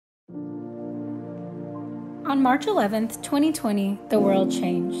On March 11th, 2020, the world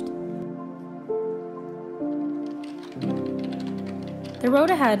changed. The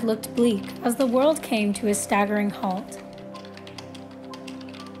road ahead looked bleak as the world came to a staggering halt.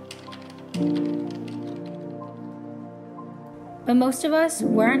 But most of us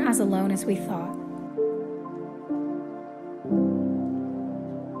weren't as alone as we thought.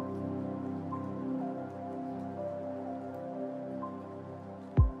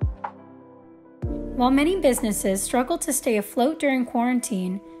 While many businesses struggled to stay afloat during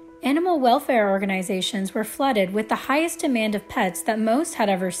quarantine, animal welfare organizations were flooded with the highest demand of pets that most had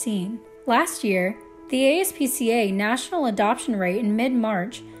ever seen. Last year, the ASPCA national adoption rate in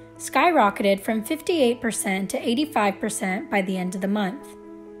mid-March skyrocketed from 58% to 85% by the end of the month.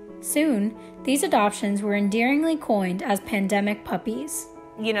 Soon, these adoptions were endearingly coined as pandemic puppies.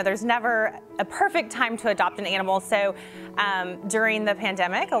 You know, there's never a perfect time to adopt an animal, so during the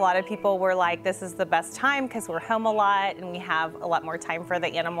pandemic, a lot of people were like, this is the best time because we're home a lot and we have a lot more time for the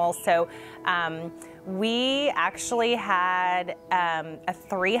animals. So we actually had a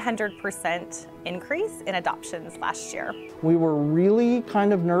 300% increase in adoptions last year. We were really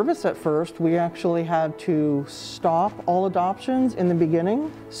kind of nervous at first. We actually had to stop all adoptions in the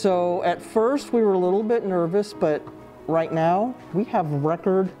beginning. So at first we were a little bit nervous, but right now we have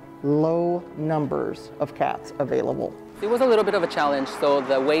record low numbers of cats available. It was a little bit of a challenge. So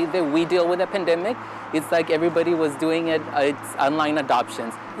the way that we deal with the pandemic, it's like everybody was doing it's online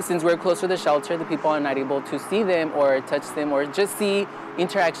adoptions. Since we're close to the shelter, the people are not able to see them or touch them or just see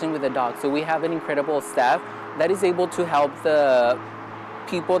interaction with the dog. So we have an incredible staff that is able to help the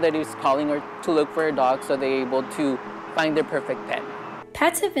people that is calling or to look for a dog so they're able to find their perfect pet.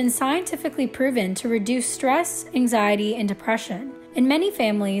 Pets have been scientifically proven to reduce stress, anxiety, and depression, and many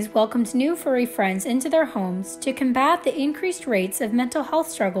families welcomed new furry friends into their homes to combat the increased rates of mental health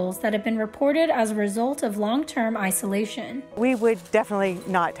struggles that have been reported as a result of long-term isolation. We would definitely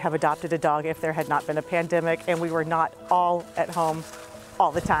not have adopted a dog if there had not been a pandemic and we were not all at home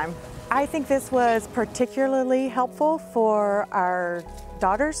all the time. I think this was particularly helpful for our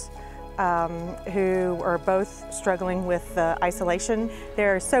daughters, who are both struggling with isolation.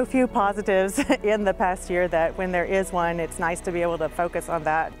 There are so few positives in the past year that when there is one, it's nice to be able to focus on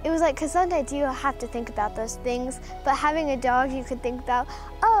that. It was like, because sometimes you have to think about those things, but having a dog, you could think about,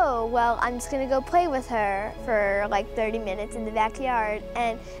 oh, well, I'm just gonna go play with her for like 30 minutes in the backyard,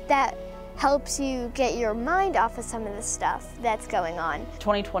 and that helps you get your mind off of some of the stuff that's going on.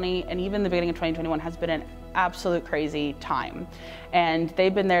 2020 and even the beginning of 2021 has been an absolute crazy time, and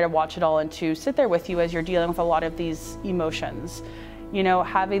they've been there to watch it all and to sit there with you as you're dealing with a lot of these emotions. You know,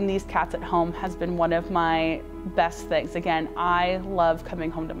 having these cats at home has been one of my best things. Again, I love coming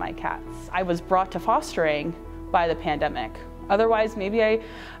home to my cats. I was brought to fostering by the pandemic. Otherwise, maybe I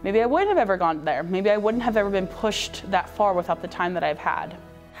wouldn't have ever gone there. Maybe I wouldn't have ever been pushed that far without the time that I've had.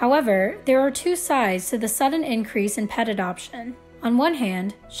 However, there are two sides to the sudden increase in pet adoption. On one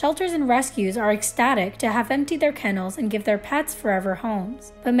hand, shelters and rescues are ecstatic to have emptied their kennels and give their pets forever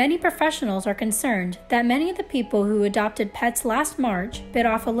homes. But many professionals are concerned that many of the people who adopted pets last March bit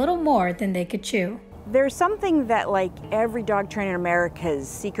off a little more than they could chew. There's something that like every dog trainer in America is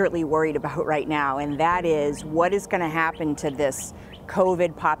secretly worried about right now, and that is what is going to happen to this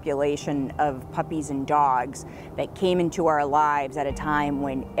COVID population of puppies and dogs that came into our lives at a time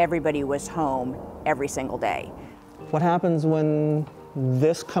when everybody was home every single day. What happens when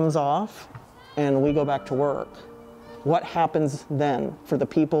this comes off and we go back to work? What happens then for the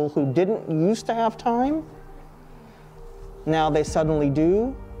people who didn't used to have time? Now they suddenly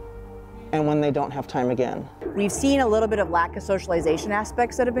do, and when they don't have time again. We've seen a little bit of lack of socialization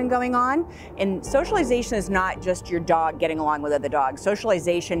aspects that have been going on. And socialization is not just your dog getting along with other dogs.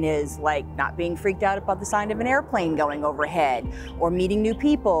 Socialization is like not being freaked out about the sound of an airplane going overhead, or meeting new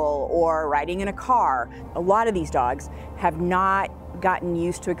people, or riding in a car. A lot of these dogs have not gotten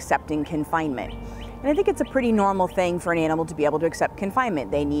used to accepting confinement. And I think it's a pretty normal thing for an animal to be able to accept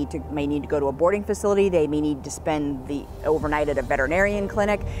confinement. They may need to go to a boarding facility, they may need to spend the overnight at a veterinarian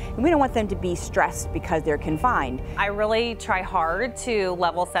clinic, and we don't want them to be stressed because they're confined. I really try hard to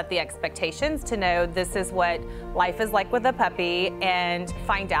level set the expectations to know this is what life is like with a puppy, and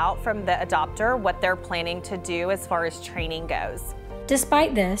find out from the adopter what they're planning to do as far as training goes.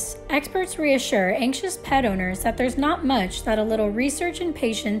 Despite this, experts reassure anxious pet owners that there's not much that a little research and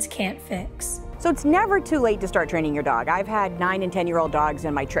patience can't fix. So it's never too late to start training your dog. I've had 9- and 10-year-old dogs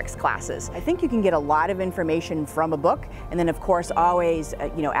in my tricks classes. I think you can get a lot of information from a book, and then of course always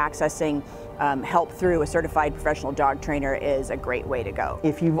accessing help through a certified professional dog trainer is a great way to go.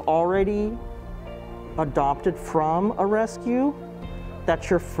 If you've already adopted from a rescue, that's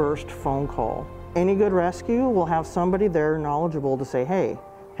your first phone call. Any good rescue will have somebody there knowledgeable to say, hey,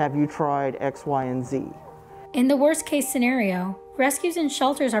 have you tried X, Y, and Z? In the worst case scenario, rescues and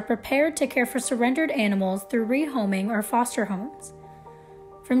shelters are prepared to care for surrendered animals through rehoming or foster homes.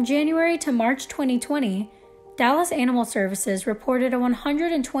 From January to March 2020, Dallas Animal Services reported a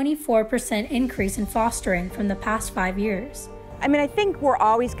 124% increase in fostering from the past 5 years. I mean, I think we're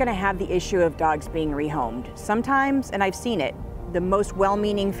always going to have the issue of dogs being rehomed. Sometimes, and I've seen it, the most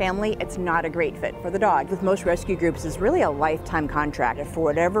well-meaning family, it's not a great fit for the dog. With most rescue groups, it's really a lifetime contract. If for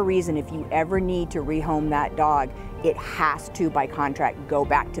whatever reason, if you ever need to rehome that dog, it has to, by contract, go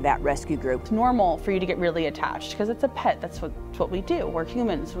back to that rescue group. It's normal for you to get really attached because it's a pet. That's what we do. We're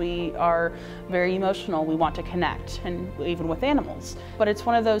humans. We are very emotional. We want to connect, and even with animals. But it's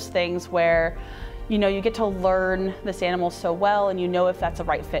one of those things where, you know, you get to learn this animal so well, and you know if that's a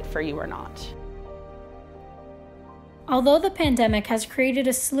right fit for you or not. Although the pandemic has created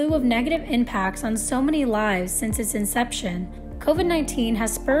a slew of negative impacts on so many lives since its inception, COVID-19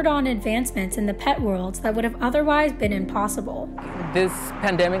 has spurred on advancements in the pet world that would have otherwise been impossible. This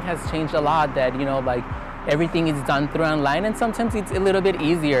pandemic has changed a lot that, you know, like everything is done through online, and sometimes it's a little bit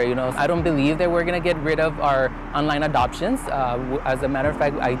easier, you know. I don't believe that we're gonna get rid of our online adoptions. As a matter of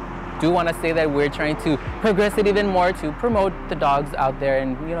fact, I do want to say that we're trying to progress it even more to promote the dogs out there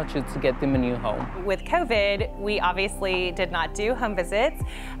and, you know, to get them a new home. With COVID, we obviously did not do home visits,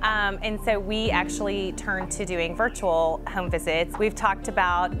 and so we actually turned to doing virtual home visits. We've talked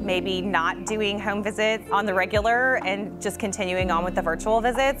about maybe not doing home visits on the regular and just continuing on with the virtual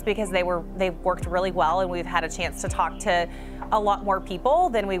visits because they worked really well, and we've had a chance to talk to a lot more people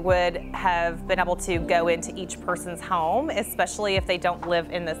than we would have been able to go into each person's home, especially if they don't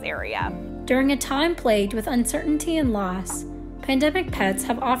live in this area. During a time plagued with uncertainty and loss, pandemic pets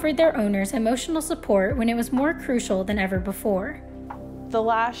have offered their owners emotional support when it was more crucial than ever before. The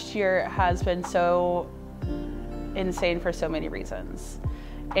last year has been so insane for so many reasons.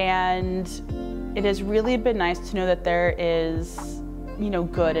 And it has really been nice to know that there is, you know,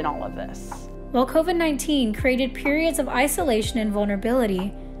 good in all of this. While COVID-19 created periods of isolation and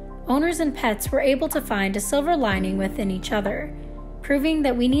vulnerability, owners and pets were able to find a silver lining within each other, proving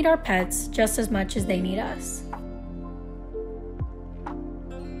that we need our pets just as much as they need us.